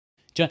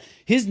John,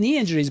 his knee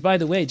injuries, by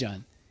the way,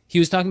 John, he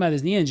was talking about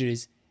his knee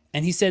injuries,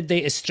 and he said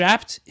they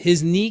strapped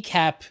his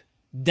kneecap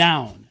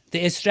down.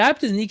 They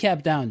strapped his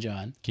kneecap down,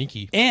 John.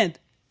 Kinky. And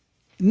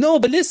no,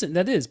 but listen,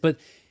 that is.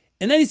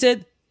 And then he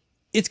said,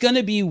 it's going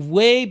to be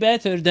way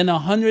better than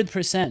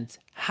 100%.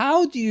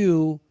 How do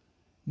you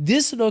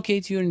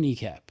dislocate your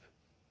kneecap,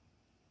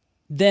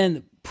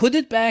 then put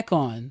it back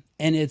on,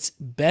 and it's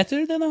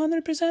better than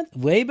 100%?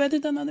 Way better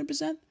than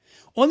 100%?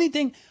 Only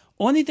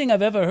thing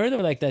I've ever heard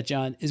of like that,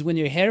 John, is when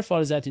your hair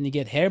falls out and you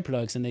get hair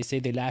plugs and they say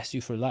they last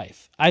you for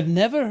life. I've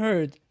never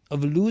heard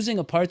of losing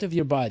a part of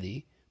your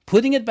body,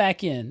 putting it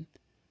back in,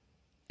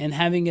 and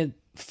having it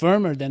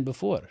firmer than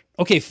before.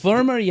 Okay,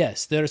 firmer,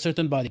 yes. There are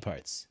certain body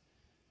parts.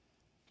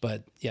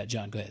 But yeah,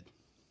 John, go ahead.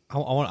 I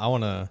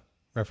want to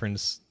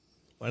reference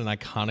an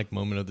iconic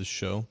moment of the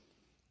show.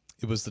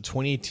 It was the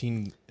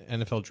 2018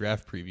 NFL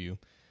draft preview,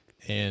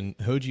 and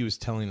Hoji was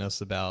telling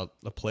us about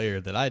a player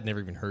that I had never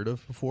even heard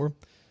of before,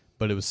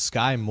 but it was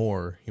Sky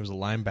Moore. He was a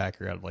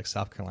linebacker out of like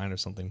South Carolina or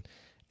something,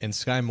 and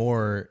Sky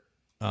Moore,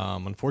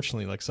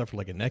 unfortunately, like suffered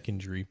like a neck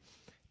injury,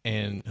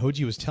 and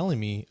Hoji was telling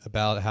me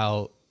about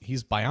how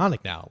he's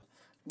bionic now.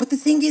 But the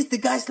thing is, the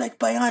guy's like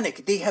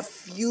bionic. They have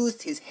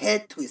fused his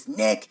head to his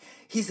neck.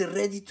 He's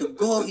ready to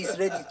go. He's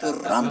ready to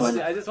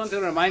rumble. I just want to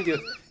remind you,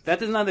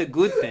 that is not a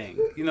good thing.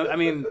 You know, I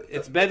mean,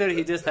 it's better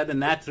he just had a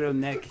natural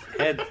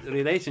neck-head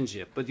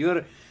relationship. But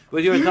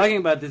what you're talking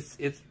about,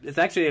 it's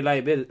actually a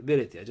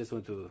liability. I just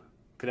want to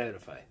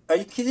clarify. Are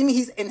you kidding me?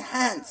 He's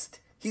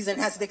enhanced. He's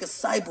enhanced like a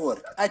cyborg.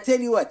 I tell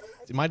you what.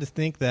 Am I to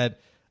think that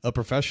a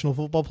professional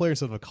football player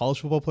instead of a college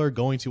football player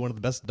going to one of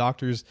the best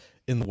doctors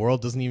in the world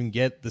doesn't even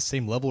get the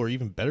same level or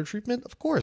even better treatment? Of course.